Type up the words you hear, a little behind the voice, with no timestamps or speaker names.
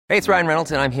Hey, it's Ryan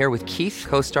Reynolds, and I'm here with Keith,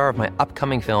 co-star of my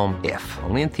upcoming film, If,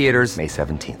 only in theaters May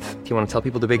 17th. Do you want to tell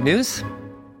people the big news?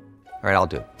 All right, I'll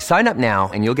do it. Sign up now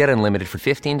and you'll get unlimited for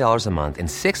 $15 a month and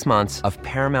 6 months of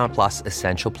Paramount Plus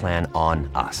Essential Plan on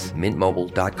us.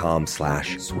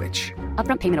 MintMobile.com/switch.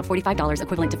 Upfront payment of $45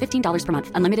 equivalent to $15 per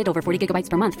month. Unlimited over 40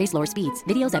 gigabytes per month. Face lower speeds.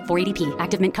 Videos at 480p.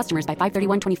 Active Mint customers by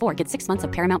 531.24 get 6 months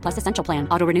of Paramount Plus Essential Plan.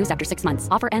 Auto renews after 6 months.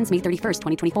 Offer ends May 31st,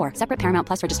 2024. Separate Paramount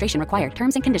Plus registration required.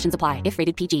 Terms and conditions apply if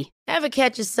rated PG. Ever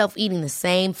catch yourself eating the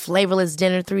same flavorless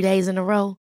dinner 3 days in a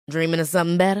row? Dreaming of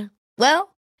something better? Well,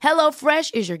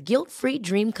 HelloFresh is your guilt-free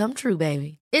dream come true,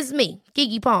 baby. It's me,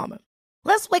 Keke Palmer.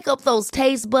 Let's wake up those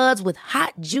taste buds with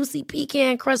hot, juicy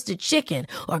pecan-crusted chicken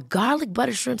or garlic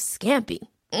butter shrimp scampi.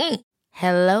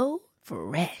 Hello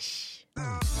Fresh.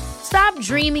 Stop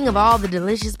dreaming of all the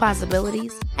delicious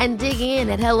possibilities and dig in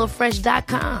at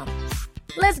HelloFresh.com.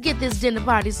 Let's get this dinner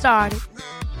party started.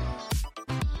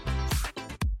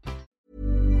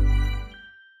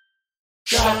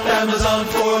 Shop Amazon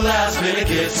for last minute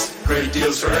gifts. Great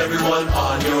deals for everyone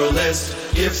on your list.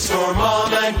 Gifts for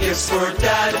mom and gifts for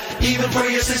dad. Even for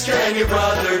your sister and your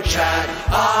brother Chad.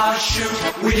 Ah, shoot,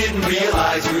 we didn't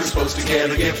realize we were supposed to get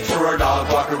a gift for our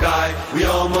dog walker guy. We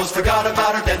almost forgot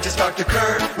about our dentist Dr.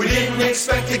 Kerr. We didn't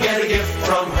expect to get a gift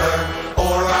from her.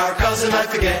 Or our cousin, I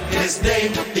forget his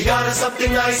name. He got us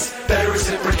something nice, better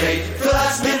reciprocate. For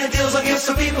last minute deals on gifts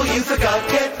for people you forgot.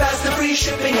 Get fast and free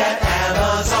shipping at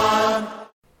Amazon.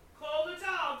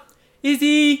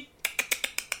 Izzy!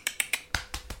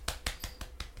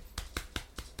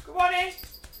 Good morning!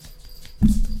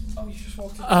 Oh, you just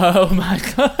walked in. Oh my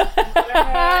god.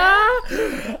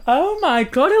 Oh my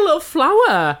god, a little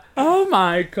flower. Oh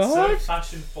my god. So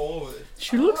fashion forward.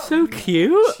 She looks so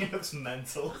cute. She looks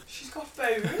mental. She's got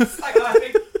boobs. Like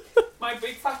my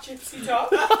big fat gypsy top.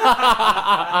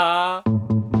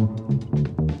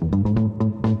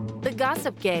 The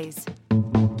Gossip Gaze.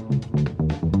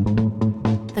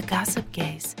 The Gossip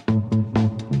Gaze. The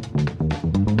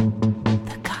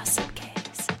Gossip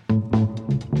Gaze.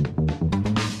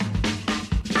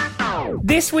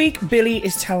 This week, Billy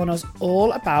is telling us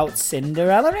all about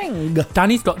Cinderella Ring.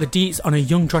 Danny's got the deets on a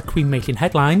young drag queen making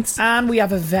headlines. And we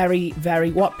have a very,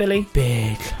 very, what, Billy?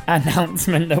 Big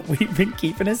Announcement that we've been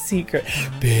keeping a secret.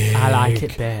 Big. I like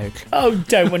it big. Oh,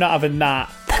 don't, we're not having that.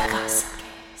 The Gossip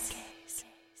Gaze.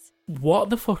 What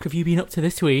the fuck have you been up to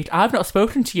this week? I've not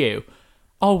spoken to you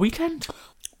all weekend.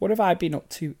 What have I been up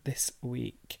to this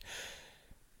week?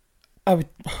 I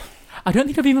don't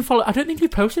think I've even followed. I don't think you've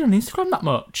posted on Instagram that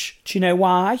much. Do you know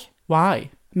why?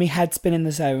 Why? My head's been in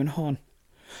the zone, hon.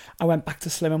 I went back to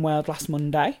Slimming World last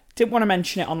Monday. Didn't want to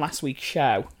mention it on last week's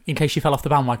show. In case you fell off the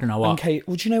bandwagon or what? Okay.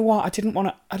 Well, do you know what? I didn't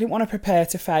want to prepare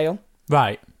to fail.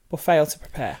 Right. But fail to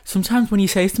prepare. Sometimes when you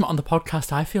say something on the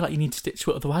podcast, I feel like you need to stick to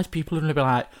it. Otherwise, people are going to be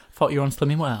like, "Thought you were on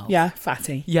Slimming World." Yeah,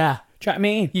 fatty. Yeah. Do you know what I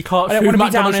mean? You can't. I don't want to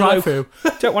be down in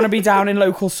don't want to be down in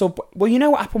local sub. Well, you know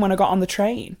what happened when I got on the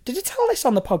train? Did you tell this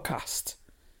on the podcast?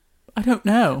 I don't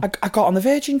know. I got on the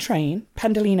Virgin train,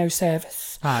 Pendolino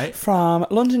service, right, from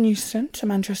London Euston to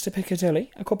Manchester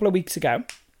Piccadilly a couple of weeks ago.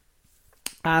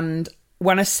 And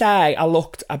when I say I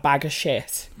looked a bag of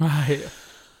shit, right,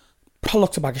 I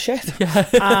looked a bag of shit. Yeah.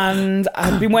 And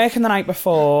I'd been working the night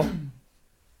before,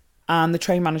 and the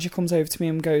train manager comes over to me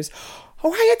and goes,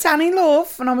 "Oh, hiya, Danny,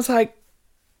 love." And I was like,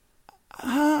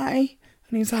 "Hi."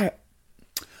 And he's like,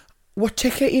 "What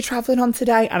ticket are you travelling on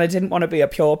today?" And I didn't want to be a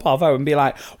pure povo and be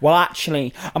like, "Well,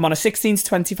 actually, I'm on a 16 to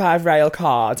 25 rail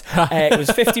card. It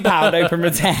was £50 open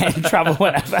return, travel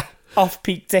whenever,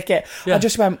 off-peak ticket." Yeah. I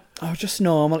just went, "Oh, just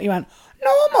normal." He went,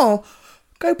 "Normal?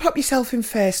 Go pop yourself in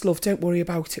first, love. Don't worry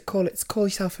about it. Call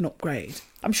yourself an upgrade."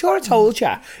 I'm sure I told you.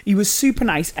 He was super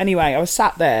nice. Anyway, I was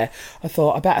sat there. I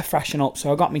thought, I better freshen up.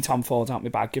 So I got me Tom Ford out my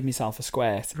bag, give myself a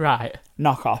squirt. Right.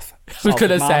 Knock off. I was going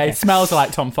to say, smells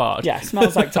like Tom Ford. Yeah,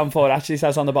 smells like Tom Ford. Actually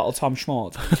says on the bottle, Tom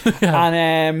Schmort. Yeah.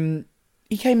 And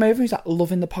he came over. He's like,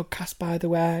 "Loving the podcast, by the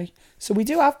way." So we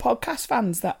do have podcast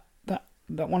fans that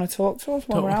want to talk to us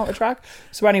when we're out of drag.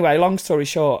 So anyway, long story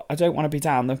short, I don't want to be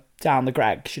down the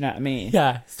Gregs, you know what I mean?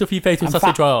 Yeah, stuff your face with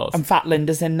sausage rolls. And Fat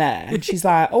Linda's in there. And she's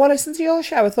like, "Oh, I listened to your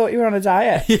show. I thought you were on a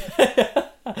diet." Yeah.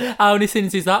 How many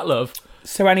sins is that, love?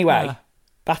 So anyway,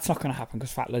 that's not going to happen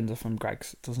because Fat Linda from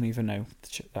Greg's doesn't even know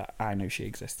that I know she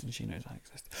exists and she knows I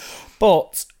exist.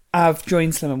 But I've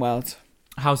joined Slimming World.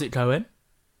 How's it going?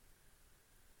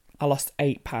 I lost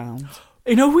 8 pounds.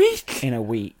 In a week? In a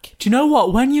week. Do you know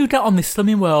what? When you get on this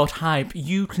Slimming World hype,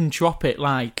 you can drop it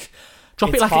like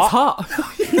it's hot.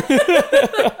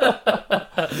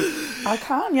 I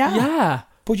can, yeah. Yeah.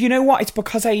 But you know what? It's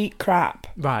because I eat crap.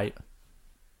 Right.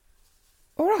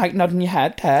 All right, nodding your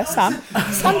head there, Sam.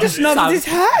 Sam just nodded his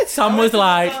head. Sam was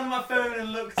like... I went on my phone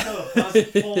and looked up.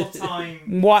 That's 4 times.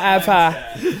 Whatever.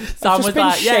 Sam Just was been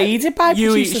like, shaded by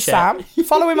you eat producer shit. Sam.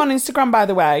 Follow him on Instagram, by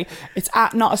the way. It's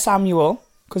at not a Samuel,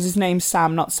 because his name's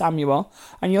Sam, not Samuel.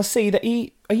 And you'll see that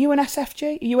Are you an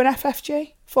SFG? Are you an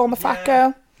FFG? Former fat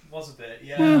girl? Was a bit,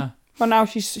 yeah. Well, now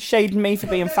she's shading me for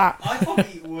being fat. I probably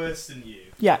eat worse than you.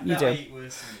 Yeah, you do. I eat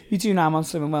worse than you. You do now. I'm on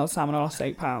Slim and Well Sam and I lost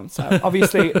 8 pounds. So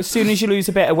obviously, as soon as you lose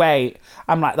a bit of weight,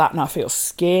 I'm like that and I feel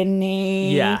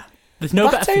skinny. Yeah. There's no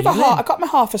That's better over feeling. I got my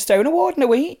half a stone award in a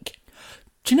week.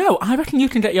 Do you know, I reckon you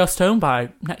can get your stone by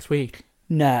next week.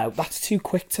 No, that's too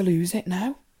quick to lose it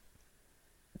now.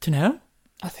 Do you know?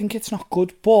 I think it's not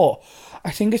good, but I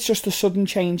think it's just a sudden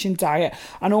change in diet.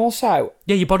 And also...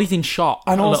 Yeah, your body's in shock.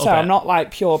 And a also, little bit. I'm not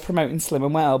like pure promoting Slim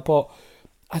and Well, but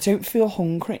I don't feel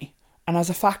hungry. And as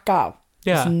a fat gal,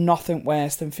 there's nothing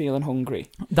worse than feeling hungry.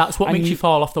 That's what makes you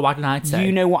fall off the wagon, I'd say.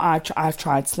 You know what I've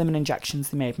tried? Slimming injections,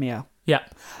 they made me ill. Yeah.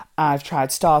 I've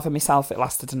tried starving myself, it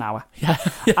lasted an hour. Yeah.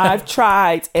 I've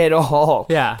tried it all.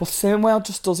 Yeah. But Slim and Well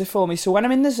just does it for me. So when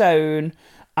I'm in the zone,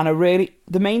 and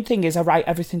the main thing is I write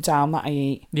everything down that I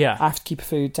eat. Yeah. I have to keep a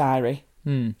food diary.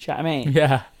 Do you know what I mean?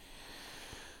 Yeah.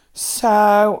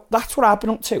 So that's what I've been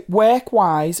up to.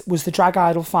 Work-wise was the Drag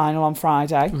Idol final on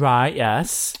Friday. Right,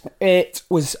 yes. It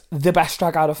was the best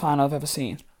Drag Idol final I've ever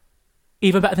seen.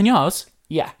 Even better than yours?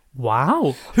 Yeah.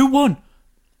 Wow. Who won?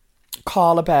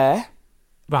 Carla Bear.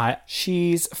 Right.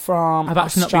 She's from I've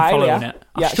actually Australia. not been following it.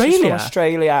 Yeah, Australia? she's from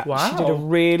Australia. Wow. She did a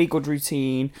really good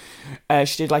routine.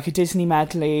 She did like a Disney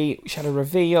medley. She had a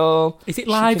reveal. Is it She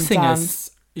live can singers? dance.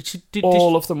 Did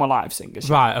All of them were live singers.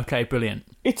 Right, okay, brilliant.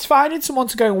 It's finding someone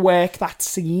to go and work that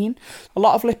scene. A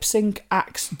lot of lip sync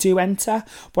acts do enter,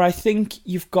 but I think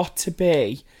you've got to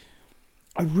be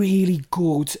a really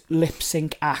good lip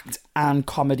sync act and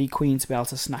comedy queen to be able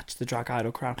to snatch the Drag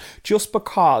Idol crown. Just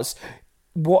because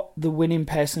what the winning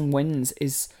person wins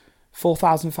is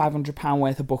 £4,500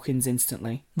 worth of bookings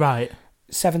instantly. Right.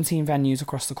 17 venues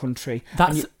across the country.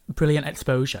 That's brilliant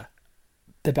exposure.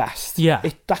 The best. Yeah.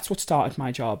 That's what started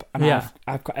my job. And Yeah.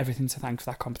 I've got everything to thank for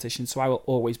that competition. So I will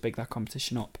always big that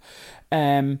competition up.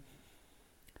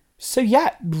 So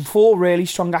yeah, 4 really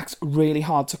strong acts, really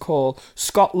hard to call.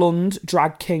 Scotland,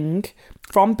 Drag King,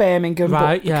 from Birmingham,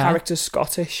 Right, but the yeah. character's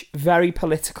Scottish, very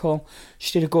political.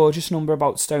 She did a gorgeous number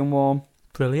about Stonewall.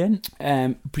 Brilliant.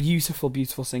 Beautiful,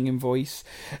 beautiful singing voice.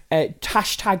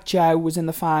 Hashtag Joe was in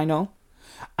the final.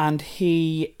 And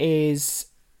he is...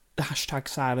 Hashtag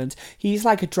silent. He's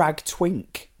like a drag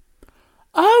twink.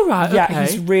 Oh, right, Yeah, okay.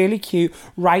 he's really cute.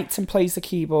 Writes and plays the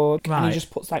keyboard. And Right. he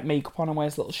just puts like makeup on and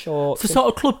wears little shorts. It's a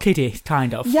sort of club kiddie,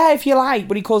 kind of. Yeah, if you like.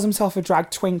 But he calls himself a drag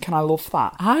twink and I love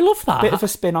that. I love that. Bit of a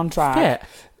spin on drag. Fit.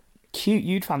 Cute,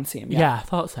 you'd fancy him. Yeah, I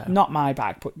thought so. Not my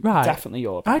bag, but Right. definitely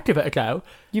your bag. I'd give it a go.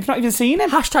 You've not even seen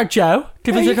him. Hashtag Joe.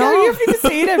 Give There us you a go, go. you haven't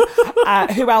even seen him.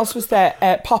 Who else was there?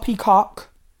 Poppycock.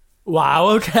 Wow,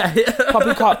 okay.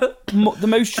 Poppycock, the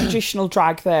most traditional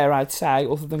drag there, I'd say,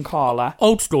 other than Carla.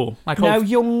 Old school. Like No, old...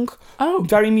 young. Oh.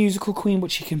 Very musical queen, but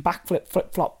she can backflip,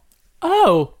 flip, flop,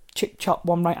 Oh. chip, chop,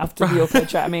 one right after the other. Do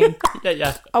you know what I mean?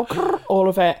 Yeah. Oh, crrr, all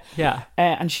of it. Yeah.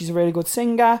 And she's a really good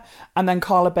singer. And then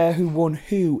Carla Bear, who won,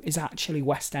 who is actually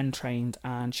West End trained,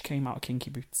 and she came out of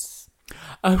Kinky Boots.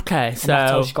 Okay, And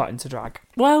that's how so... she got into drag.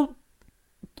 Well,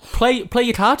 play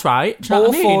your cards right. Do you know All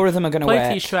what I mean? 4 of them are going to Play work.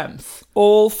 to your strengths.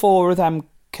 All 4 of them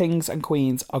kings and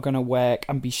queens are going to work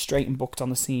and be straight and booked on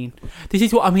the scene. This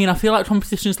is what I mean. I feel like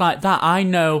competitions like that, I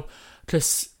know,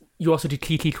 because you also did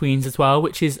Kiki Queens as well,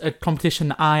 which is a competition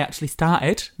that I actually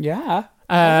started. Yeah.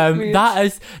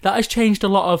 That has changed a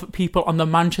lot of people on the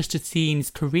Manchester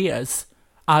scene's careers,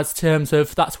 as terms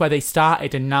of that's where they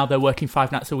started and now they're working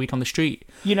 5 nights a week on the street.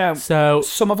 You know, So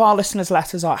some of our listeners'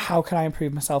 letters are, how can I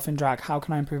improve myself in drag? How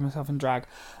can I improve myself in drag?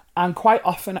 And quite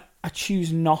often I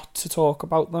choose not to talk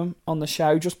about them on the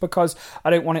show just because I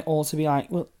don't want it all to be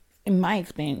like, well, in my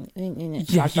experience,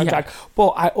 drag. But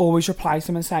I always reply to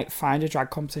them and say, find a drag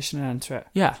competition and enter it.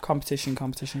 Yeah. Competition.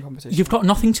 You've got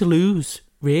nothing to lose,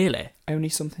 really. Only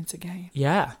something to gain.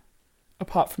 Yeah.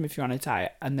 Apart from if you're on a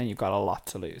diet, and then you've got a lot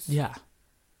to lose. Yeah.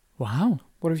 Wow.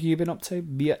 What have you been up to,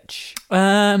 bitch?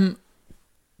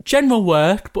 General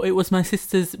work, but it was my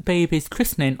sister's baby's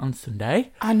christening on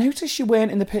Sunday. I noticed you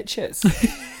weren't in the pictures.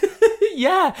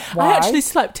 Yeah. Why? I actually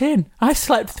slept in. I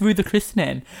slept through the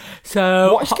christening.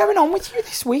 So What is going on with you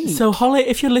this week? So, Holly,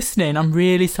 if you're listening, I'm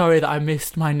really sorry that I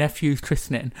missed my nephew's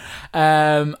christening.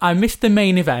 I missed the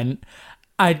main event.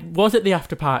 I was at the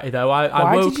after party though.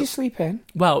 Why woke, did you sleep in?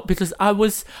 Well, because I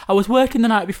was working the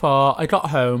night before. I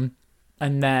got home,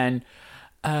 and then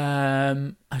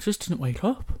I just didn't wake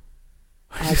up.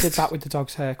 I did that with the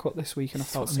dog's haircut this week and I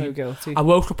felt so guilty. I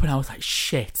woke up and I was like,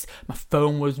 shit, my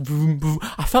phone was vroom, vroom.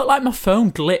 I felt like my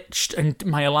phone glitched and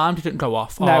my alarm didn't go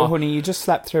off. No, honey, you just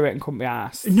slept through it and couldn't be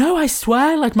arsed. No, I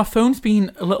swear, like my phone's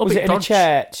been a little Was bit it in dodgy.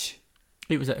 a church?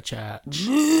 It was at a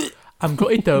church. I'm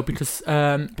gutted though because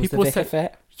people was were the vicar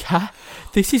fit? Yeah,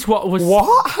 this is what was...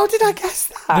 What? How did I guess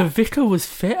that? The vicar was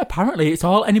fit, apparently. It's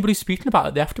all anybody's speaking about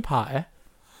at the after party.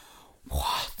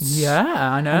 What?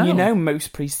 Yeah, I know. And you know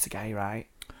most priests are gay, right?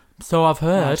 So I've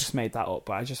heard. I just made that up,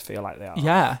 but I just feel like they are.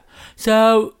 Yeah.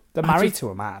 So... They're married to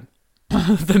a man.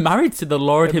 They're married to the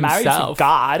Lord They're himself.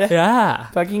 married to God. Yeah.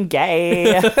 Fucking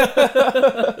gay.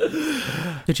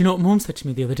 Did you know what Mum said to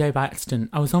me the other day by accident?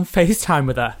 I was on FaceTime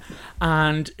with her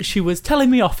and she was telling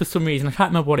me off for some reason. I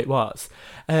can't remember what it was.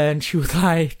 And she was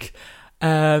like,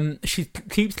 she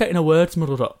keeps getting her words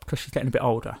muddled up because she's getting a bit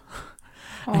older.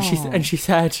 And she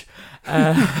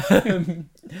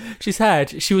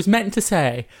said, she was meant to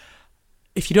say,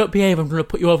 if you don't behave, I'm going to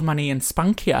put you over my knee and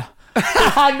spank you.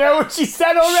 I know what she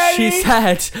said already. She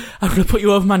said, I'm going to put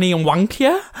you over my knee and wank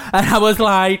you. And I was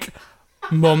like,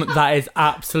 Mum, that is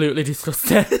absolutely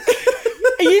disgusting.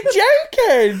 Are you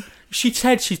joking? She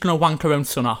said she's going to wank her own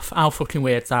son off. How fucking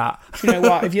weird's that? Do you know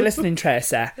what? If you're listening,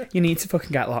 Tracy, you need to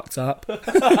fucking get locked up.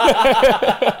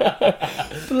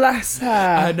 Bless her.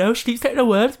 I know, she keeps getting her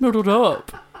words muddled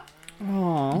up.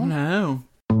 Oh no.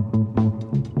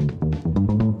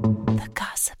 The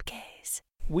Gossip Gaze.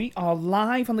 We are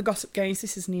live on the Gossip Gaze.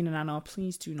 This is Nina Nana.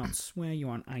 Please do not swear,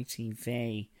 you're on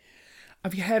ITV.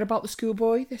 Have you heard about the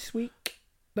schoolboy this week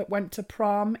that went to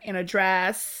prom in a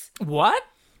dress? What?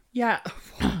 Yeah.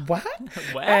 What?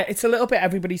 What? It's a little bit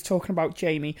everybody's talking about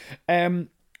Jamie. A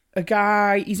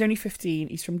guy, he's only 15.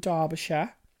 He's from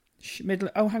Derbyshire.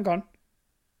 Oh, hang on.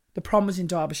 The prom was in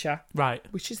Derbyshire. Right.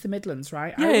 Which is the Midlands,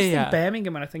 right? Yeah, I always yeah. think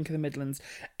Birmingham when I think of the Midlands.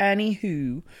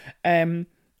 Anywho,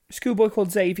 schoolboy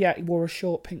called Xavier, he wore a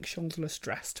short pink shoulderless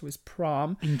dress to his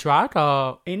prom. In drag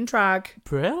or? In drag.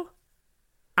 Brill?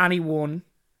 And he won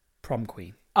prom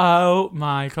queen. Oh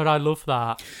my God, I love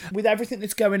that. With everything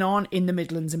that's going on in the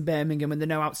Midlands and Birmingham and the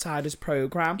No Outsiders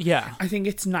programme, Yeah. I think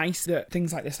it's nice that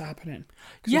things like this are happening.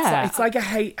 'Cause Yeah. It's like a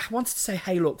hey, I wanted to say,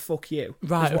 hey, look, fuck you.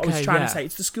 Right, is what I was okay, trying yeah. to say.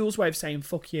 It's the school's way of saying,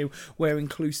 fuck you, we're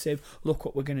inclusive, look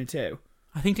what we're going to do.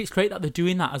 I think it's great that they're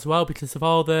doing that as well because of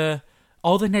all the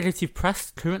negative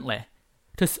press currently.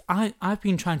 Because I've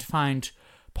been trying to find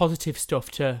positive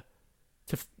stuff to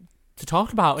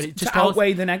talk about. And it just to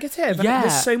outweigh the negative. And Yeah.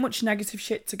 there's so much negative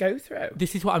shit to go through.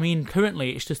 This is what I mean.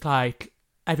 Currently, it's just like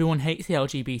everyone hates the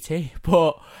LGBT,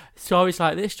 but stories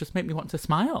like this just make me want to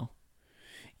smile.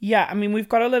 Yeah, I mean, we've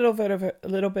got a little bit of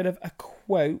a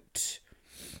quote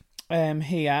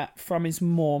here from his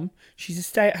mum. She's a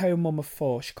stay-at-home mum of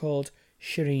 4. She's called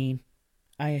Shireen.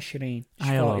 Hiya, Shireen. She's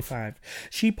Hiya, love. 45.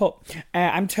 She put,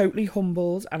 I'm totally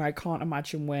humbled and I can't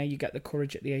imagine where you get the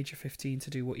courage at the age of 15 to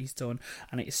do what he's done.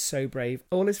 And it is so brave.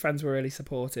 All his friends were really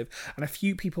supportive and a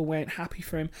few people weren't happy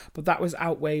for him, but that was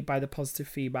outweighed by the positive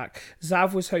feedback.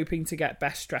 Zav was hoping to get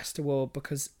Best Dressed award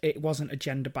because it wasn't a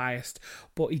gender biased,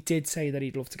 but he did say that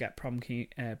he'd love to get prom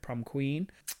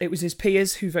queen. It was his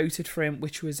peers who voted for him,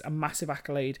 which was a massive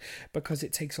accolade because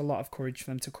it takes a lot of courage for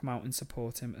them to come out and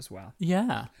support him as well.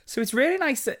 Yeah. So it's really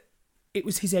nice that it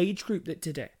was his age group that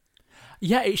did it.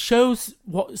 Yeah, it shows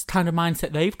what kind of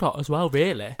mindset they've got as well,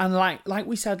 really. And like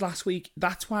we said last week,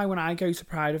 that's why when I go to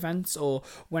Pride events or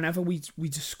whenever we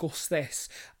discuss this,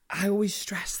 I always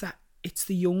stress that it's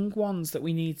the young ones that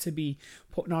we need to be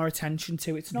putting our attention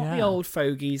to. It's not the old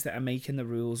fogies that are making the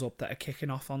rules up, that are kicking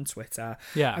off on Twitter.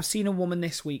 Yeah. I've seen a woman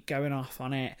this week going off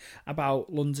on it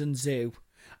about London Zoo.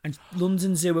 And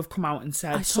London Zoo have come out and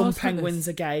said some penguins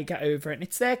are gay, get over it. And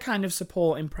it's their kind of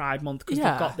support in Pride Month because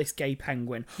they've got this gay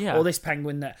penguin or this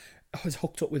penguin that was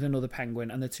hooked up with another penguin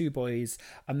and they're 2 boys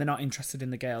and they're not interested in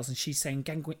the girls. And she's saying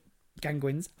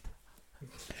ganguins.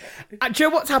 Do you know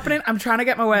what's happening? I'm trying to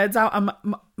get my words out and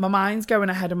my mind's going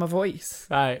ahead of my voice.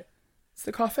 Right. It's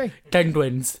the coffee.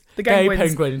 Penguins. The Gay ganguins.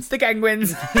 penguins. The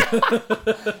ganguins.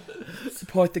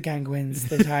 Support the ganguins.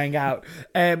 They're trying out.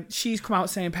 She's come out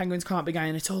saying penguins can't be gay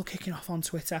and it's all kicking off on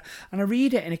Twitter. And I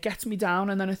read it and it gets me down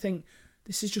and then I think,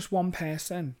 this is just one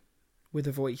person with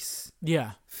a voice.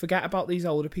 Yeah. Forget about these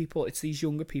older people. It's these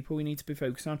younger people we need to be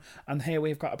focused on. And here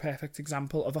we've got a perfect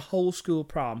example of a whole school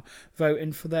prom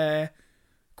voting for their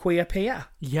queer peer.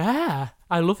 Yeah.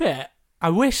 I love it. I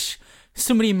wish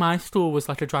somebody in my school was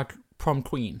like a drag prom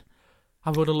queen. I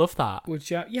would have loved that. Would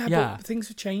you? Yeah, but things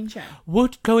have changed.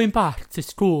 Going back to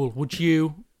school, would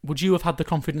you have had the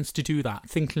confidence to do that?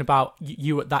 Thinking about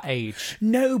you at that age?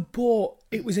 No, but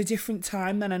it was a different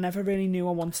time then. I never really knew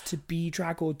I wanted to be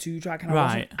drag or do drag, and I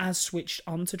wasn't as switched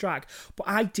on to drag. But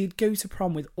I did go to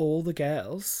prom with all the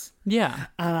girls. Yeah.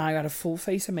 And I had a full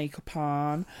face of makeup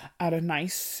on, I had a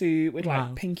nice suit with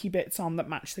like pinky bits on that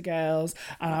matched the girls,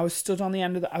 and I was stood on the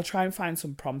end of I'll try and find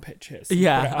some prom pictures.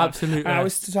 Yeah, absolutely. And I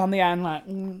was stood on the end like,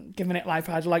 giving it life.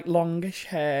 I had like longish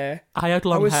hair. I had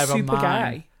long hair on mine.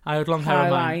 Gay. I had long hair on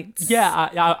mine. Highlights.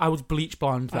 Yeah, I was bleach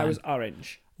blonde then. I was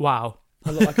orange. Wow. I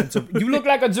look like you look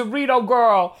like a Dorito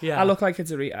girl. Yeah. I look like a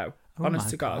Dorito. Oh honest my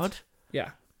to God. God.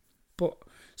 Yeah. But,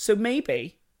 so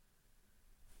maybe,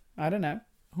 I don't know.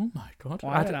 Oh my God.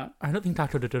 Well, I don't know. I don't think I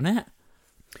could have done it.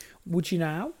 Would you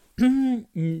now?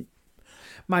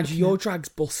 Mind you, your drag's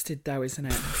busted though, isn't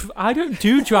it? I don't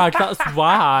do drag, that's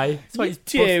why. That's why You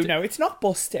it's do? busted. No, it's not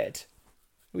busted.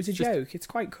 It was a joke. It's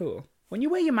quite cool. When you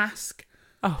wear your mask.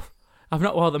 Oh, I've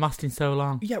not worn the mask in so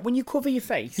long. Yeah, when you cover your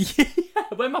face. Yeah,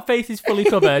 when my face is fully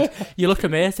covered, you look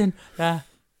amazing. Yeah.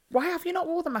 Why have you not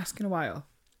worn the mask in a while?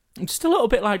 I'm just a little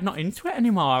bit like not into it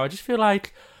anymore. I just feel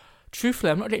like,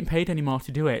 truthfully, I'm not getting paid anymore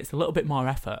to do it. It's a little bit more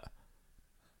effort.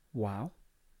 Wow.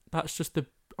 That's just the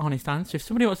honest answer. If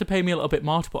somebody wants to pay me a little bit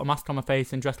more to put a mask on my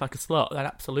face and dress like a slut, then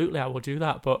absolutely I will do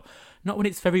that. But not when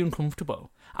it's very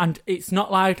uncomfortable. And it's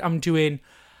not like I'm doing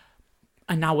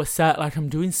an hour set, like I'm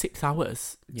doing 6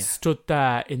 hours. Yeah. Stood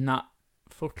there in that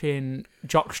fucking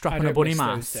jock strap and a bunny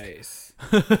mask. Those days.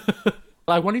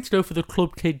 I wanted to go for the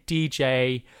club kid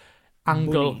DJ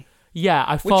angle. Bunny. Yeah,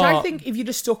 I thought... Which I think if you'd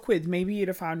have stuck with, maybe you'd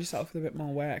have found yourself with a bit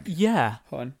more work. Yeah.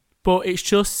 Hun. But it's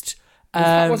just...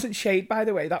 that wasn't shade, by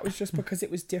the way. That was just because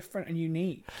it was different and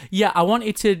unique. Yeah, I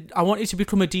wanted to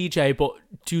become a DJ, but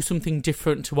do something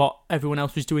different to what everyone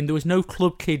else was doing. There was no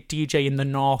club kid DJ in the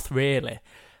north, really.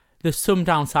 There's some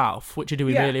down south, which are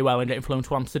doing really well and getting flown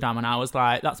to Amsterdam, and I was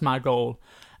like, that's my goal.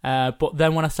 But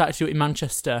then when I started to do it in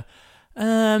Manchester,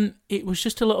 it was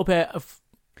just a little bit of...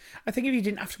 I think if you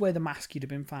didn't have to wear the mask, you'd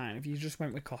have been fine. If you just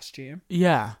went with costume.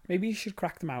 Yeah. Maybe you should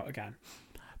crack them out again.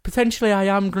 Potentially, I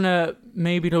am going to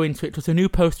maybe go into it, because a new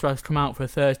poster has come out for a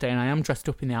Thursday, and I am dressed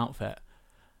up in the outfit.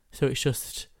 So it's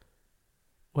just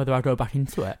whether I go back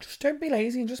into it. Just don't be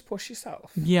lazy and just push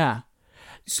yourself. Yeah.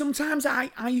 Sometimes I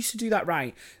used to do that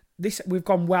right. We've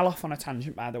gone well off on a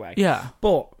tangent, by the way. Yeah.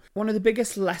 But one of the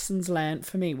biggest lessons learned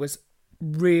for me was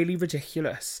really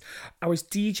ridiculous. I was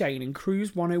DJing in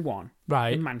Cruise 101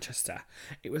 in Manchester.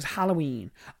 It was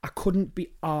Halloween. I couldn't be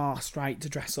arsed, right, to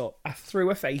dress up. I threw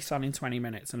a face on in 20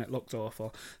 minutes and it looked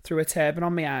awful. Threw a turban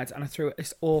on my head and I threw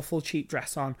this awful cheap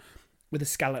dress on with a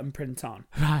skeleton print on.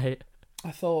 Right. I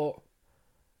thought,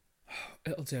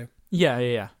 it'll do.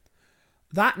 Yeah.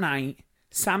 That night,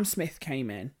 Sam Smith came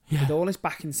in with all his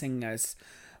backing singers,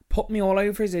 put me all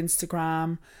over his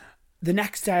Instagram. The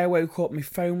next day I woke up, my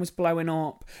phone was blowing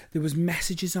up. There was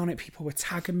messages on it. People were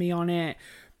tagging me on it.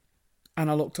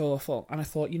 And I looked awful. And I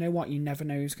thought, you know what? You never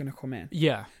know who's going to come in.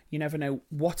 Yeah. You never know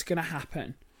what's going to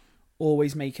happen.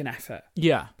 Always make an effort.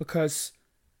 Yeah. Because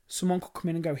someone could come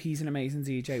in and go, he's an amazing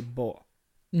DJ, but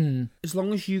as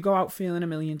long as you go out feeling $1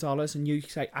 million and you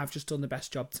say, I've just done the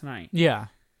best job tonight. Yeah.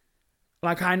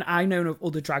 Like, I know of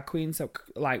other drag queens that,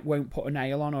 like, won't put a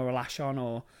nail on or a lash on,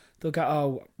 or they'll go,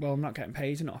 oh, well, I'm not getting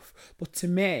paid enough. But to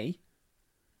me,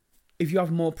 if you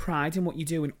have more pride in what you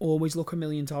do and always look $1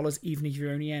 million, even if you're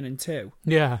only earning $2.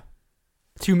 Yeah.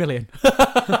 $2 million.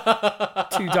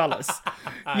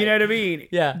 $2. You know what I mean?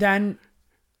 Yeah. Then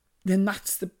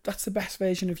that's the best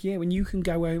version of you. And you can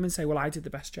go home and say, well, I did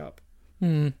the best job.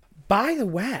 By the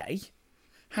way...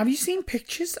 have you seen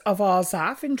pictures of our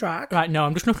Zav in drag? Right, no,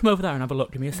 I'm just going to come over there and have a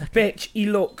look. Give me a second. Bitch, he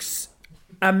looks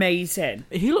amazing.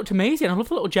 He looked amazing. I love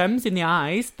the little gems in the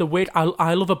eyes. The wig.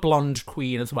 I love a blonde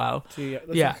queen as well. Do you?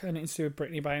 That's Yeah. like anything to do with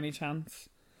Britney by any chance?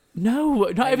 No,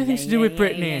 not everything to do with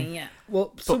Britney. Yeah.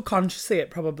 Well, subconsciously it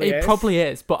probably is. It probably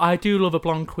is, but I do love a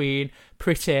blonde queen.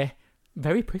 Pretty.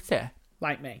 Very pretty.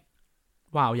 Like me.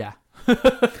 Wow, yeah.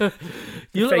 The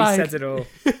You look face like... said it all.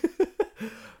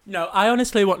 No, I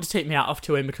honestly want to take me out off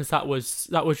to him because that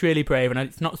was really brave, and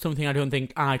it's not something I don't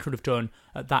think I could have done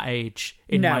at that age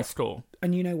in my school.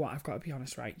 And you know what? I've got to be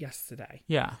honest, right? Yesterday,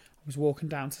 Yeah. I was walking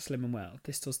down to Slim and World.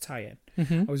 This does tie in.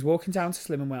 Mm-hmm. I was walking down to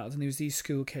Slim and World, and there was these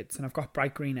school kids, and I've got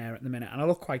bright green hair at the minute, and I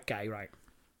look quite gay, right?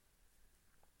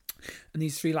 And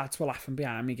these 3 lads were laughing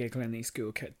behind me, giggling, these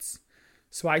school kids.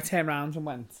 So I turned round and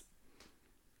went,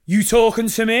 "You talking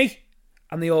to me?"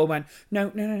 And they all went, no,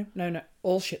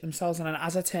 all shit themselves. And then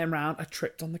as I turned round, I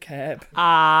tripped on the curb.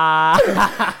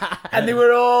 And they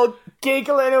were all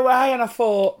giggling away. And I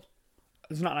thought,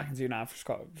 there's nothing I can do now. I've just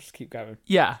got to just keep going.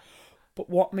 Yeah. But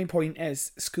what my point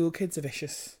is, school kids are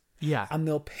vicious. Yeah. And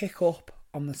they'll pick up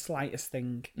on the slightest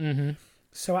thing. Mm-hmm.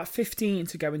 So at 15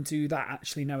 to go and do that,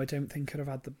 actually, no, I don't think I'd have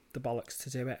had the bollocks to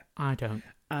do it. I don't.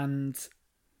 And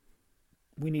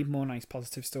we need more nice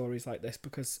positive stories like this,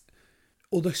 because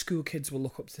other school kids will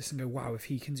look up to this and go, wow, if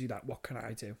he can do that, what can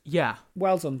I do? Yeah.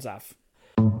 Well done, Zav.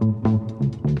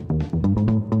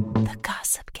 The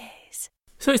Gossip Gaze.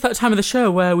 So it's that time of the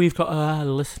show where we've got a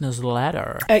listener's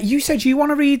letter. You said you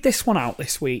want to read this one out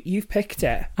this week. You've picked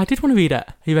it. I did want to read it.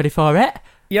 Are you ready for it?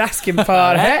 You're asking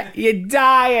for it. You're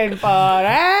dying for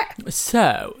it.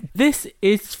 So, this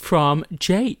is from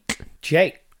Jake.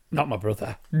 Jake, not my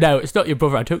brother. No, it's not your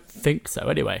brother. I don't think so,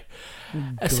 anyway.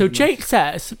 So Jake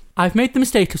says, I've made the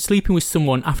mistake of sleeping with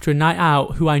someone after a night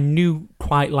out who I knew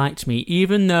quite liked me,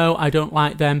 even though I don't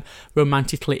like them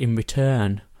romantically in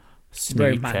return.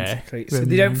 Sneaky. Romantically. So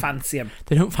they don't fancy him.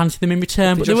 They don't fancy them in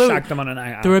return. They but just shagged them on a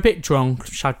night out. They were a bit drunk,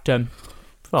 shagged them.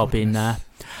 We've all been there.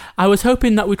 I was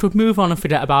hoping that we could move on and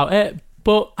forget about it,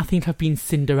 but I think I've been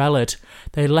Cinderella'd.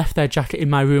 They left their jacket in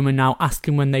my room and now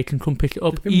asking when they can come pick it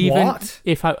up. Even what?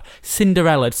 If I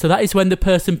Cinderella'd. So that is when the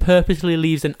person purposely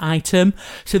leaves an item,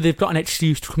 so they've got an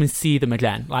excuse to come and see them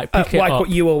again. Like pick it like up. what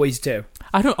you always do.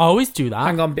 I don't always do that.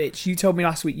 Hang on, bitch. You told me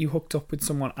last week you hooked up with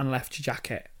someone and left your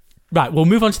jacket. Right, we'll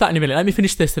move on to that in a minute. Let me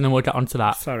finish this and then we'll get on to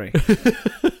that. Sorry.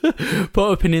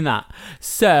 Put a pin in that.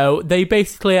 So they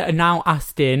basically are now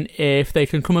asking if they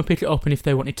can come and pick it up and if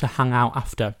they wanted to hang out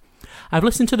after. I've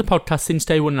listened to the podcast since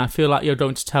day one and I feel like you're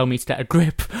going to tell me to get a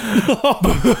grip.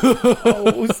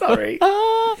 Oh, sorry.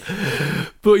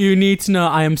 But you need to know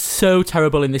I am so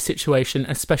terrible in this situation,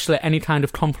 especially any kind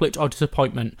of conflict or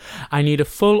disappointment. I need a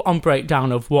full-on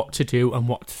breakdown of what to do and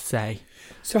what to say.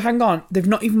 So hang on, they've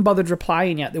not even bothered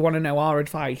replying yet. They want to know our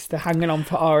advice. They're hanging on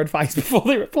for our advice before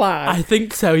they reply. I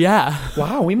think so, yeah.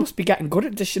 Wow, we must be getting good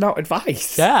at dishing out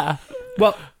advice. Yeah.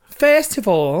 Well, first of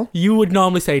all... You would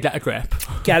normally say get a grip.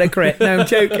 Get a grip. No, I'm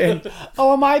joking.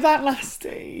 Oh, am I that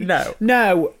nasty? No.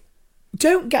 No.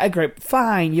 Don't get a grip.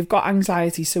 Fine, you've got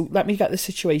anxiety, so let me get the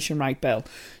situation right, Bill.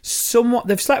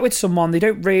 They've slept with someone, they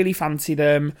don't really fancy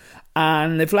them,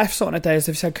 and they've left sort of days,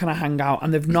 they've said, can I hang out?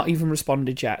 And they've not even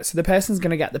responded yet. So the person's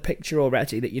going to get the picture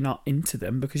already that you're not into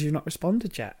them because you've not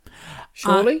responded yet.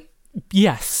 Surely?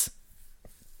 Yes.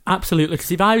 Absolutely.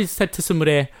 Because if I said to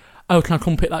somebody, oh, can I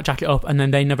come pick that jacket up? And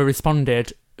then they never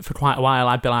responded for quite a while,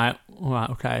 I'd be like, all right,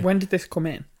 okay. When did this come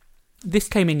in? This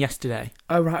came in yesterday.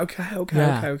 Oh, right,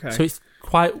 okay. So it's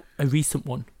quite a recent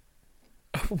one.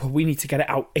 Well, we need to get it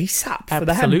out ASAP for them.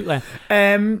 Absolutely.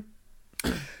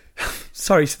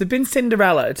 Sorry, so they've been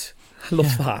Cinderella'd. I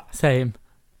love that. Same.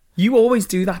 You always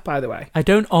do that, by the way. I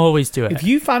don't always do it. If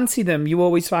you fancy them, you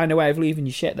always find a way of leaving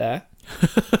your shit there.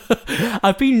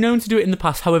 I've been known to do it in the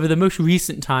past. However, the most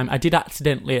recent time, I did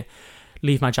accidentally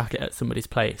leave my jacket at somebody's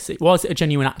place. It was a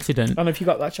genuine accident. And have you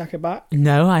got that jacket back?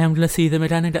 No, I am going to see them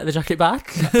again and get the jacket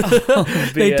back.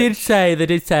 They did say, do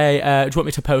you want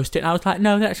me to post it? And I was like,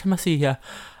 no, next time I see you,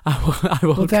 I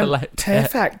will collect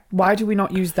perfect. Why do we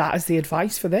not use that as the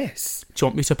advice for this? Do you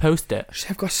want me to post it?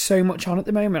 I've got so much on at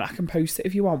the moment. I can post it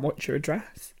if you want. What's your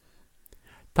address?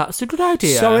 That's a good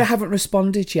idea. Sorry I haven't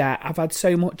responded yet. I've had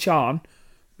so much on.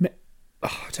 I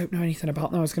don't know anything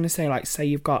about them. I was going to say, like, say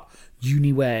you've got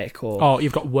uni work or... Oh,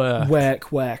 you've got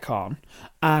work on.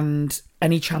 And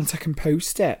any chance I can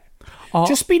post it. Oh,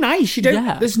 just be nice. You don't...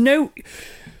 Yeah. There's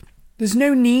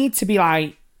no need to be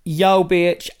like, yo,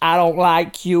 bitch, I don't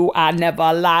like you. I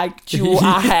never liked you.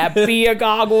 I have beer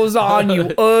goggles on.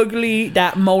 You ugly.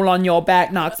 That mole on your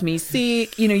back knocks me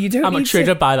sick. You know, you don't I'm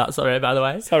triggered by that, sorry, by the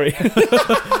way. Sorry.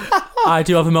 I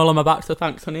do have a mole on my back, so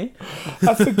thanks, honey.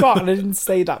 I've forgotten. I didn't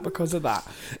say that because of that.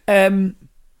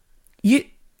 You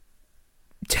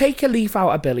take a leaf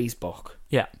out of Billy's book.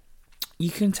 Yeah.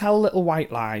 You can tell little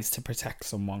white lies to protect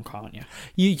someone, can't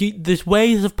you? There's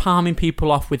ways of palming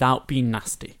people off without being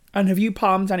nasty. And have you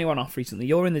palmed anyone off recently?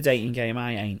 You're in the dating game,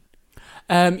 I ain't.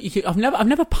 I've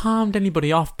never palmed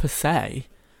anybody off per se.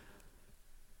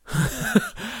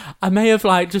 I may have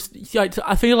I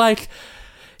feel like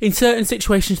in certain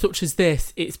situations such as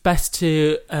this, it's best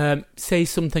to say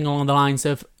something along the lines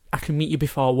of, I can meet you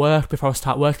before I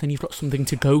start work, then you've got something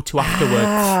to go to afterwards.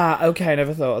 Ah, okay, I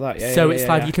never thought of that. Yeah. So it's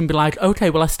you can be like, okay,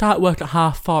 well, I start work at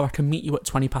 4:30, I can meet you at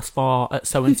 4:20 at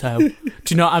so-and-so. Do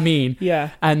you know what I mean?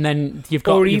 Yeah. And then you've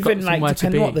got... Or you've even, got like,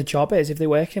 depending on what the job is, if they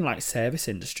work in, like, service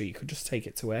industry, you could just take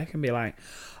it to work and be like,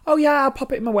 oh, yeah, I'll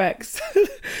pop it in my works.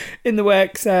 in the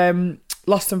works,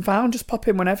 lost and found, just pop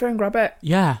in whenever and grab it.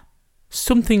 Yeah.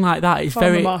 Something like that is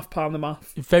palm them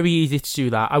off. Very easy to do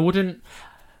that. I wouldn't...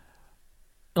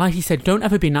 Like you said, don't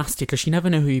ever be nasty because you never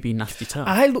know who you're being nasty to.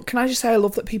 Can I just say I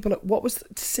love that people... What was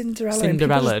Cinderella?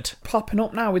 Cinderella'd. Popping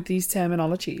up now with these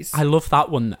terminologies. I love that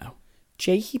one though.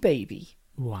 Jakey baby.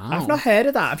 Wow. I've not heard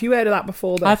of that. Have you heard of that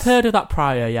before this? I've heard of that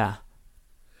prior, yeah.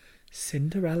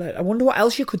 Cinderella. I wonder what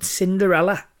else you could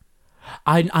Cinderella.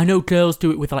 I know girls do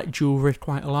it with like jewellery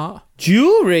quite a lot.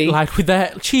 Jewellery? Like with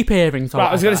their cheap earrings. Or Right,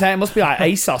 I was going to whatever. say it must be like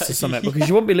ASOS or something because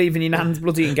you wouldn't be leaving your nan's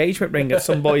bloody engagement ring at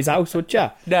some boy's house, would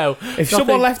you? No. If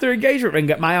someone left their engagement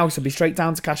ring at my house, I'd be straight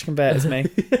down to cash converters, me.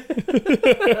 Be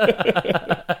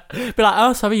like,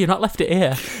 oh, sorry, you've not left it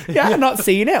here. Yeah, I've not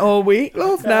seen it all week,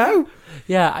 love, no.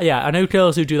 Yeah. I know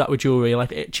girls who do that with jewellery,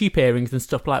 like cheap earrings and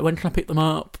stuff. Like, when can I pick them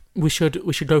up? We should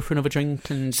go for another drink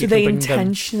and So you they can bring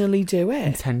intentionally do it?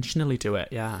 Intentionally do it,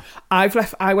 yeah.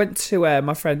 I went to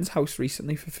my friend's house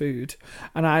recently for food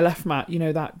and I left my,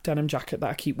 that denim jacket that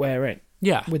I keep wearing.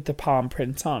 Yeah. With the palm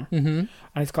print on. Mm-hmm. And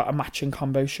it's got a matching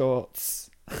combo shorts.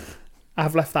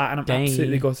 I've left that and I'm Dang.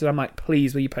 absolutely gutted. I'm like,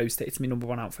 please, will you post it? It's my number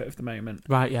one outfit of the moment.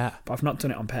 Right, yeah. But I've not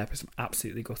done it on purpose. I'm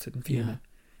absolutely gutted and fuming. Yeah.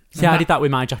 See, I did that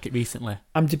with my jacket recently.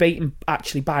 I'm debating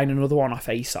actually buying another one off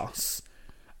ASOS.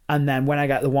 And then when I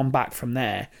get the one back from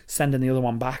there, sending the other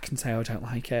one back and say, I don't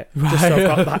like it. Right. Just so I've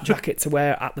got that jacket to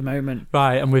wear at the moment.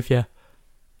 Right, I'm with you.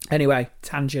 Anyway,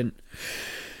 tangent.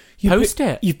 Post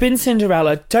it. You've been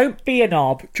Cinderella. Don't be a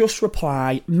knob. Just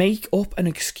reply. Make up an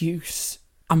excuse.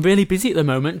 I'm really busy at the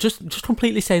moment. Just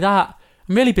completely say that.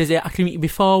 I'm really busy. I can meet you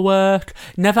before work,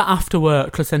 never after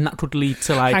work, because then that could lead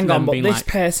to like. Hang them on, but being this like,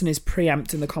 person is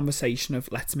preempting the conversation of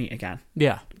let's meet again.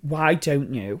 Yeah. Why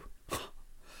don't you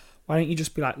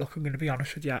just be like, look, I'm going to be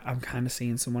honest with you. I'm kind of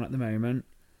seeing someone at the moment.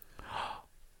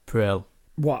 Brill.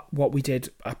 What we did,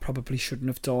 I probably shouldn't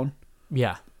have done.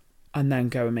 Yeah. And then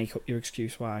go and make up your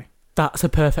excuse why. That's a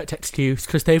perfect excuse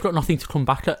because they've got nothing to come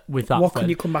back at with that. What can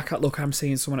you come back at? Look, I'm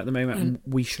seeing someone at the moment, and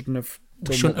we shouldn't have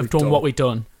done what we've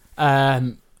done.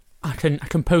 I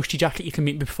can post your jacket. You can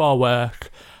meet me before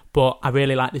work, but I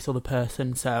really like this other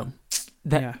person, so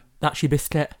that's your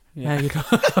biscuit. Yeah. There you go.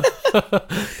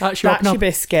 That's your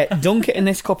biscuit. Dunk it in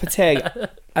this cup of tea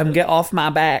and get off my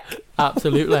back.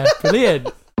 Absolutely brilliant.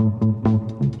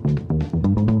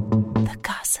 The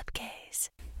Gossip Gaze.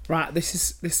 Right,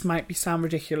 this might sound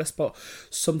ridiculous, but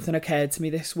something occurred to me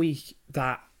this week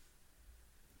that,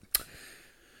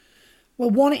 well,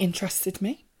 one, it interested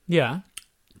me. Yeah.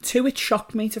 Two, it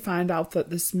shocked me to find out that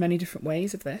there's many different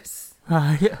ways of this.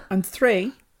 Right. And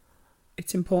three,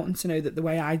 it's important to know that the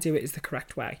way I do it is the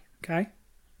correct way. Okay.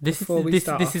 Is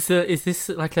this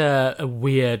like a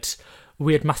weird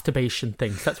masturbation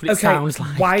thing? That's what it sounds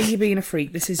like. Why are you being a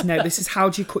freak? This is how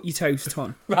do you cut your toast,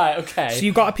 hon? Right. Okay. So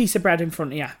you've got a piece of bread in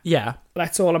front of you. Yeah.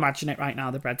 Let's all imagine it right now.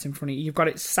 The bread's in front of you. You've got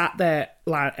it sat there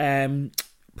like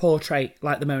portrait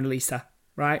like the Mona Lisa.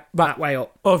 Right? That way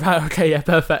up. Oh, right, okay, yeah,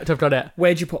 perfect, I've got it.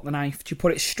 Where do you put the knife? Do you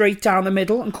put it straight down the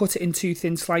middle and cut it in two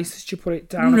thin slices? Do you put it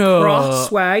down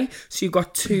across way? So you've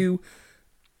got two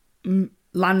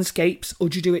landscapes, or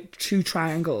do you do it two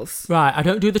triangles? Right, I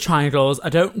don't do the triangles. I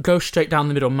don't go straight down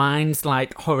the middle. Mine's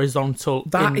like horizontal.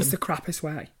 That is the crappiest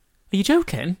way. Are you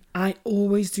joking? I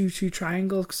always do two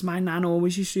triangles because my nan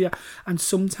always used to do that. And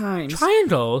sometimes...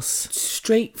 Triangles?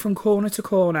 Straight from corner to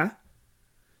corner.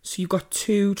 So you've got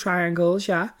two triangles,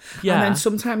 yeah? Yeah. And then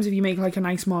sometimes if you make like a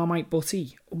nice Marmite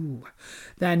butty,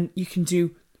 then you can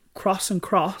do cross and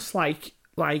cross, like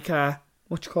what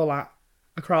you call that?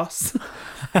 A cross.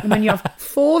 And then you have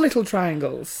four little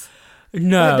triangles.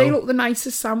 No. They look the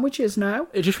nicest sandwiches, no?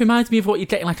 It just reminds me of what you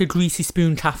get in like a Greasy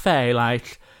Spoon cafe,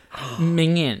 like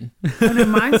minging. Oh no,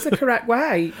 mine's the correct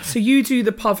way. So you do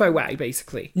the Povo way,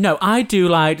 basically. No, I do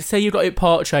like, say you've got it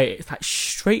portrait, it's like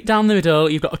straight down the middle,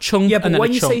 you've got a chunk and then a chunk. Yeah, but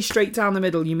when you say straight down the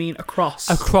middle, you mean across.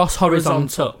 Across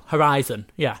horizontal. Horizon,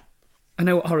 yeah. I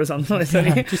know what horizontal is.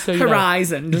 Yeah, just so you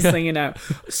Horizon, know. just so you know.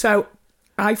 So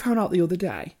I found out the other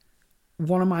day,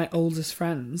 one of my oldest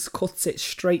friends cuts it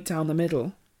straight down the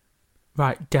middle.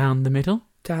 Right, down the middle?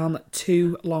 Down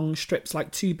two long strips,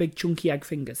 like two big chunky egg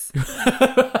fingers.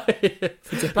 Right.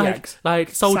 For dippy like, eggs. Like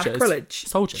soldiers. Sacrilege.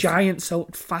 Soldiers. Giant,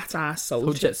 fat ass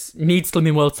soldiers. Need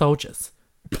Slimming World soldiers.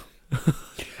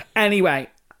 Anyway,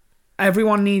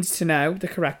 everyone needs to know the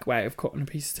correct way of cutting a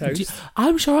piece of toast.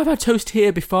 I'm sure I've had toast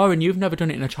here before and you've never done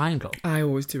it in a triangle. I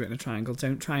always do it in a triangle.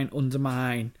 Don't try and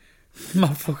undermine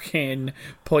my fucking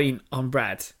point on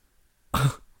bread.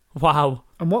 Wow.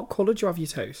 And what colour do you have your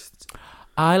toast?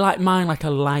 I like mine like a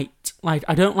light. Like,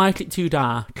 I don't like it too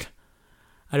dark.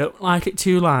 I don't like it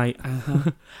too light.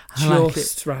 Uh-huh.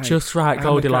 Right. Just right,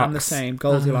 Goldilocks. I'm the same,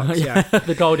 Goldilocks, yeah.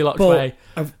 The Goldilocks but, way.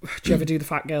 Do you ever do the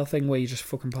fat girl thing where you just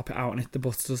fucking pop it out and the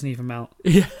butter doesn't even melt?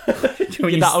 Yeah.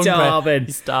 When you're starving.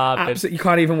 You're starving. Absolutely, you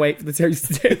can't even wait for the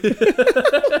toast to do.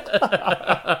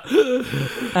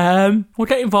 Well,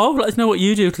 get involved. Let us know what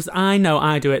you do, because I know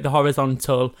I do it the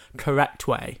horizontal, correct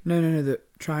way. No, the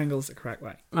triangle's the correct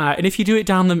way. Right, and if you do it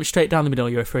straight down the middle,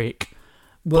 you're a freak.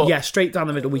 Well, yeah, straight down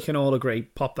the middle, we can all agree.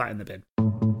 Pop that in the bin.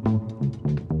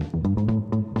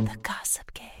 The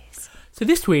Gossip Gaze. So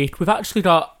this week, we've actually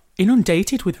got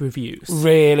inundated with reviews.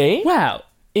 Really? Well,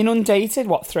 Inundated?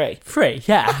 What, 3? 3,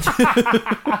 yeah.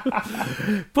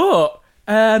 But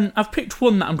I've picked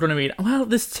one that I'm going to read. Well,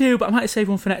 there's 2, but I might save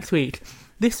one for next week.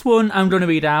 This one I'm going to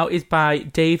read out is by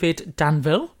David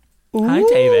Danville. Hi,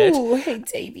 David. Hey,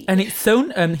 Davey. And it's so,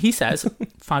 he says,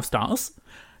 5 stars.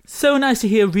 So nice to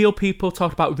hear real people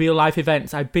talk about real life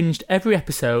events. I binged every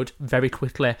episode very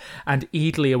quickly and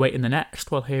eagerly awaiting the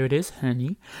next. Well, here it is,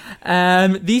 honey.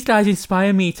 These guys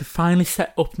inspire me to finally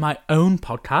set up my own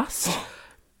podcast.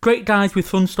 Great guys with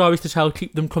fun stories to tell.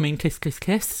 Keep them coming. Kiss, kiss,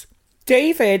 kiss.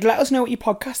 David, let us know what your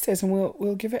podcast is and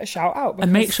we'll give it a shout out.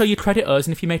 And make sure you credit us,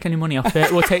 and if you make any money off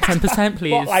it, we'll take 10%,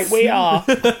 please. What, like we are?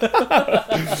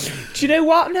 Do you know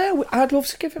what? No, I'd love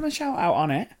to give him a shout out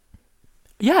on it.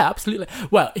 Yeah, absolutely.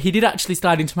 Well, he did actually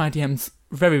slide into my DMs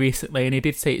very recently, and he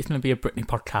did say it's going to be a Britney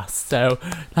podcast, so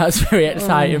that's very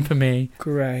exciting for me.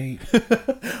 Great.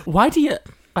 Why do you...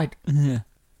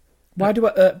 Why do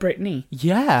I hurt Britney?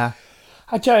 Yeah.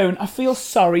 I don't. I feel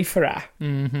sorry for her.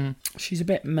 Mm-hmm. She's a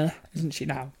bit meh, isn't she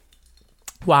now?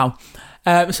 Wow.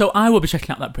 So I will be checking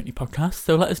out that Britney podcast,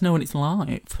 so let us know when it's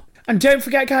live. And don't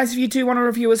forget, guys, if you do want to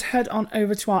review us, head on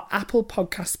over to our Apple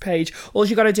Podcast page. All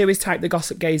you got to do is type the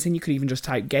Gossip Gaze in. You could even just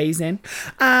type Gaze in.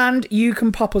 And you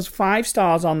can pop us 5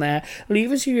 stars on there.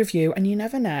 Leave us your review, and you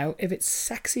never know, if it's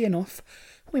sexy enough,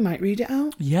 we might read it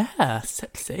out. Yeah,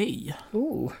 sexy.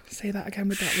 Ooh, say that again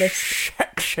with that list.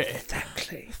 Sexy.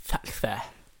 Exactly. Sexy.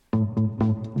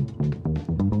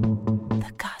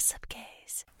 The Gossip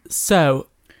Gaze. So,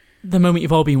 the moment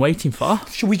you've all been waiting for.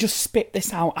 Should we just spit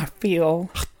this out? I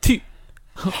feel...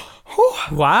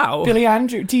 Wow.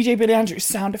 DJ Billy Andrews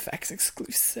sound effects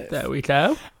exclusive. There we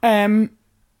go.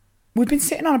 We've been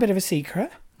sitting on a bit of a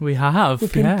secret. We have,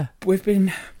 We've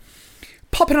been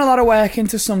popping a lot of work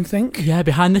into something. Yeah,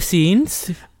 behind the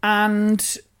scenes.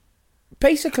 And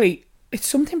basically, it's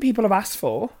something people have asked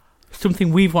for.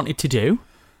 Something we've wanted to do.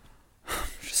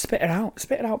 Just spit it out.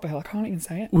 Spit it out, Bill. I can't even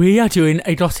say it. We are doing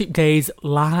a Gossip Gaze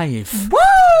live. Woo!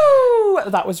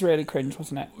 That was really cringe,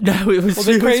 wasn't it? No, it was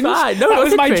super fine. No, that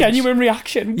was my cringe. genuine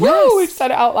reaction. Yes. Woo! We've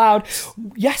said it out loud.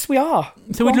 Yes, we are.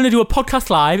 So we're going to do a podcast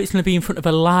live. It's going to be in front of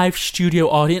a live studio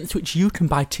audience, which you can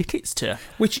buy tickets to.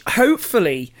 Which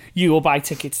hopefully you will buy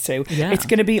tickets to. Yeah. It's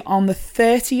going to be on the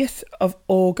 30th of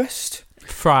August.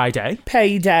 Friday.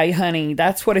 Payday, honey.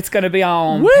 That's what it's going to be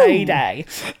on. Woo! Payday.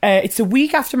 It's a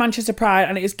week after Manchester Pride,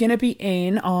 and it is going to be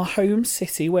in our home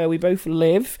city where we both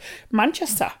live,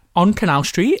 Manchester. On Canal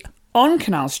Street. On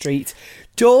Canal Street.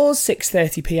 Doors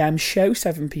 6:30pm, show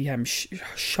 7pm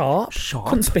sharp.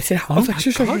 Couldn't spit it out. Oh my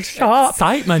God. Sharp.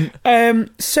 Excitement.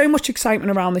 So much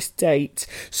excitement around this date.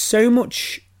 So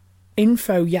much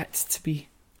info yet to be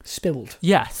spilled.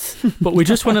 Yes, but we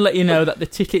just want to let you know that the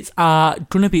tickets are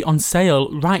going to be on sale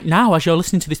right now as you're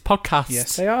listening to this podcast.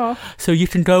 Yes, they are. So you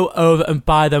can go over and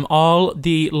buy them. All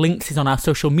the links is on our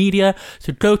social media,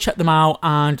 so go check them out,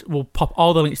 and we'll pop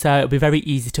all the links there. It'll be very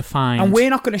easy to find. And we're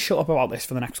not going to shut up about this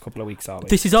for the next couple of weeks, are we?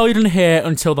 This is all you're going to hear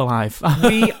until the live.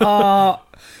 We are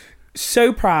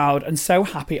so proud and so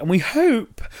happy, and we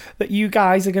hope that you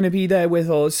guys are going to be there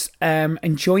with us,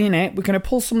 enjoying it. We're going to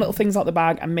pull some little things out the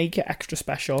bag and make it extra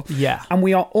special. Yeah. And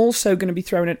we are also going to be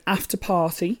throwing an after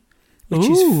party, which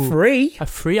Ooh, is free. A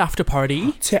free after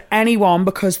party. To anyone,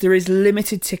 because there is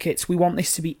limited tickets. We want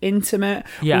this to be intimate.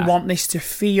 Yeah. We want this to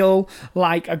feel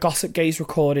like a Gossip Gaze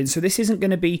recording. So this isn't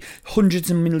going to be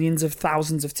hundreds and millions of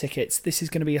thousands of tickets. This is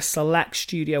going to be a select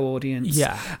studio audience.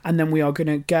 Yeah. And then we are going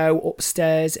to go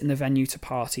upstairs in the venue to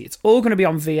party. It's all going to be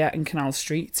on Via and Canal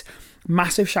Street.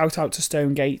 Massive shout out to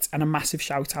Stonegate, and a massive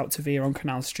shout out to Via on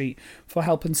Canal Street for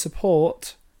helping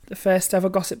support the first ever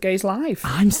Gossip Gaze live.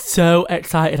 I'm so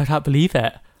excited, I can't believe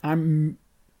it. I'm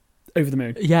over the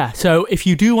moon. Yeah, so if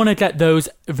you do want to get those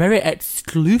very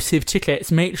exclusive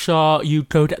tickets, make sure you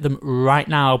go get them right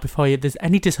now before there's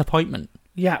any disappointment.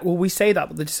 Yeah, well, we say that,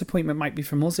 but the disappointment might be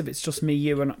from us if it's just me,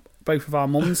 you, and both of our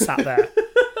mums sat there.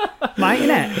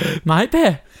 Mightn't it? Might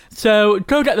be. So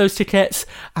go get those tickets,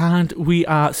 and we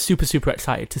are super, super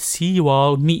excited to see you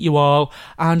all, meet you all,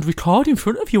 and record in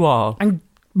front of you all. And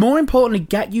more importantly,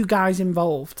 get you guys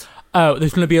involved. Oh,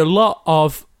 there's going to be a lot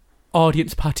of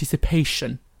audience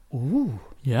participation. Ooh.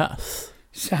 Yes.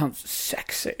 Sounds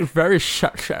sexy. Very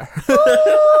sexy.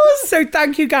 So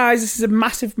thank you guys. This is a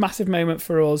massive, massive moment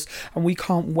for us, and we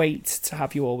can't wait to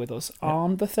have you all with us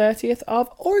on the 30th of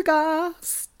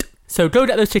August. So go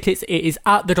get those tickets. It is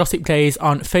at The Gossip Days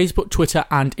on Facebook, Twitter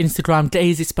and Instagram.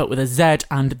 Days is spelt with a Z,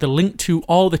 and the link to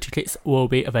all the tickets will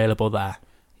be available there.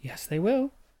 Yes, they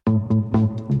will. The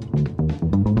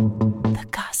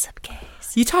Gossip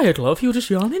Days. You tired, love? You were just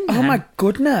yawning then. Oh my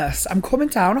goodness, I'm coming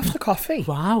down off the coffee.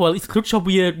 Wow, well, it's a good job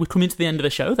we're coming to the end of the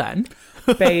show then.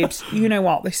 Babes, you know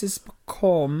what? This has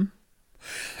become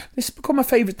my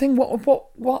favourite thing.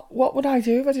 What would I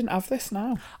do if I didn't have this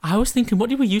now? I was thinking,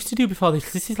 what did we used to do before this?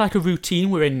 'Cause this is like a routine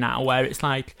we're in now where it's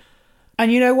like...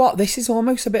 And you know what? This is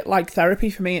almost a bit like therapy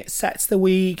for me. It sets the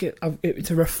week.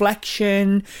 It's a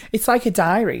reflection. It's like a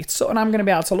diary. It's something I'm going to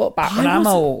be able to look back when I'm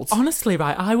old. Honestly,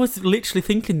 right, I was literally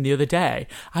thinking the other day,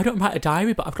 I don't write a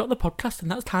diary, but I've got the podcast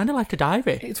and that's kind of like a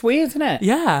diary. It's weird, isn't it?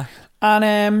 Yeah.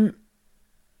 And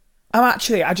I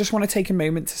just want to take a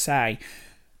moment to say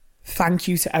thank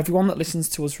you to everyone that listens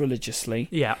to us religiously.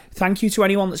 Yeah. Thank you to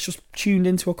anyone that's just tuned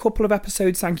into a couple of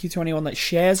episodes. Thank you to anyone that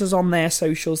shares us on their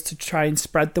socials to try and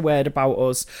spread the word about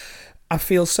us. I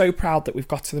feel so proud that we've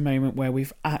got to the moment where we're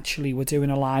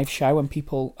doing a live show and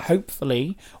people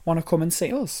hopefully want to come and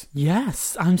see us.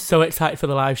 Yes, I'm so excited for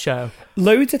the live show.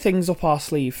 Loads of things up our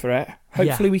sleeve for it.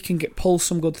 Hopefully we can pull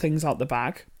some good things out the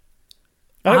bag.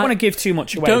 I don't want to give too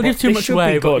much away. Don't give too much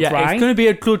away, good, but right? It's going to be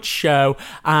a good show,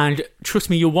 and trust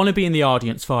me, you'll want to be in the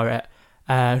audience for it.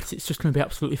 It's just going to be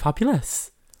absolutely fabulous.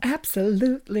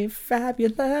 Absolutely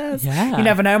fabulous. Yeah. You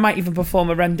never know, I might even perform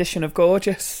a rendition of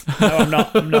Gorgeous. No,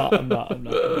 I'm not.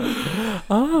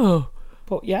 Oh.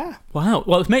 But yeah. Wow.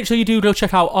 Well, make sure you do go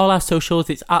check out all our socials.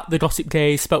 It's at The Gossip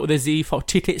Days, spelt with a Z, for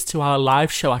tickets to our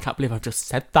live show. I can't believe I've just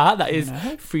said that. That is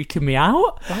freaking me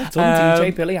out. Well done,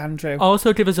 DJ Billy Andrew.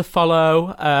 Also, give us a follow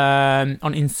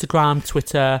on Instagram,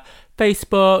 Twitter,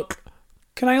 Facebook.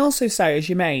 Can I also say, as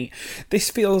your mate, this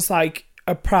feels like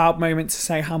a proud moment to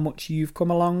say how much you've come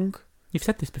along. You've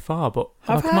said this before, but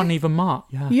have come on, even more.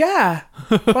 Yeah. Yeah.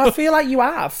 But I feel like you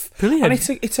have. Brilliant.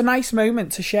 And it's a nice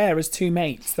moment to share as two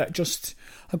mates that just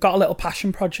have got a little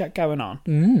passion project going on.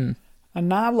 Mm. And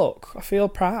now, look, I feel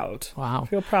proud. Wow. I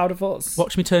feel proud of us.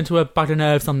 Watch me turn to a bag of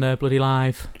nerves on the bloody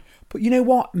live. But you know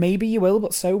what? Maybe you will,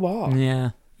 but so what? Yeah.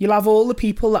 You'll have all the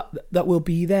people that will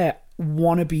be there,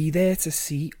 want to be there to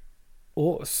see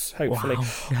us, hopefully. Wow.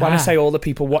 Yeah. When I say all the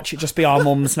people, watch it just be our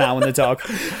mums now and the dog.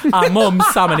 Our mums,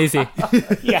 Sam and Izzy.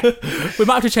 Yeah. We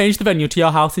might have to change the venue to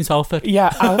your house in Salford.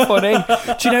 Yeah, how funny.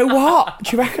 Do you know what?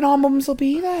 Do you reckon our mums will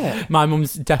be there? My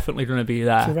mum's definitely going to be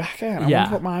there. Do you reckon? Yeah. I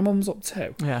wonder what my mum's up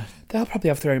to. Yeah. They'll probably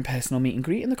have their own personal meet and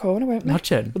greet in the corner, won't they?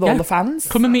 Imagine. With all the fans.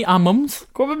 Come and meet our mums.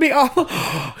 Come and meet our...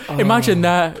 Imagine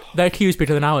their queue's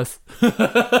bigger than ours.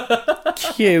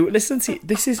 Cute. Listen to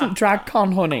this isn't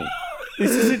DragCon, honey.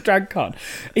 This isn't DragCon.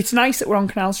 It's nice that we're on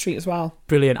Canal Street as well.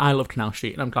 Brilliant. I love Canal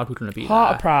Street and I'm glad we're going to be Heart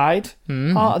there. of Pride.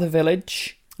 Heart of the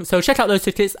Village. So check out those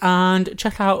tickets and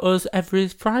check out us every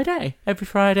Friday. Every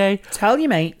Friday. Tell your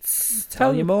mates.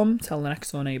 Tell your mum. Tell the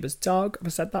next door neighbour's dog. Have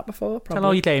I said that before? Probably. Tell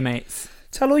all your gay mates.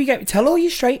 Tell all your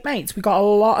straight mates. We got a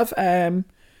lot of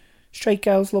straight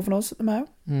girls loving us at the moment.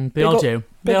 They all do.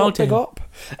 They all do. Big up.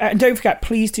 And don't forget,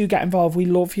 please do get involved. We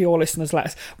love your listeners'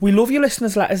 letters. We love your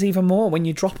listeners' letters even more when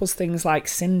you drop us things like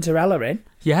Cinderella in.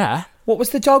 Yeah. What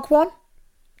was the dog one?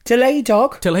 Delay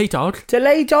dog. Delay dog.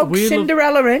 Delay dog.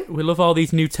 Cinderella in. We love all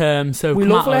these new terms. So we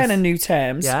come love at us. learning new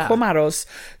terms. Yeah. Come at us.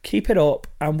 Keep it up.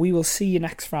 And we will see you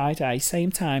next Friday.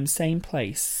 Same time, same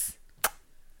place.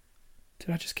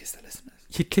 Did I just kiss the listeners?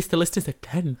 You kissed the listeners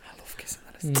again. I love kissing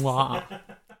the listeners. Mwah.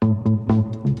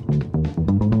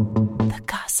 The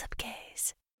Gossip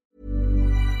Gaze.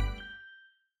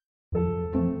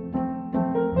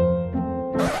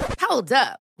 Hold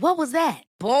up. What was that?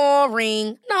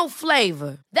 Boring. No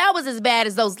flavor. That was as bad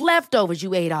as those leftovers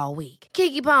you ate all week.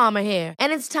 Keke Palmer here.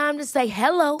 And it's time to say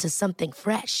hello to something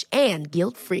fresh and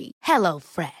guilt-free. Hello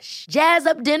Fresh. Jazz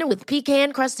up dinner with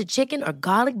pecan-crusted chicken or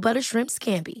garlic butter shrimp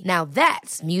scampi. Now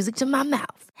that's music to my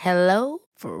mouth. Hello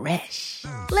Fresh.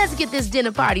 Let's get this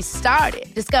dinner party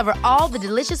started. Discover all the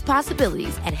delicious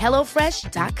possibilities at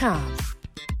HelloFresh.com.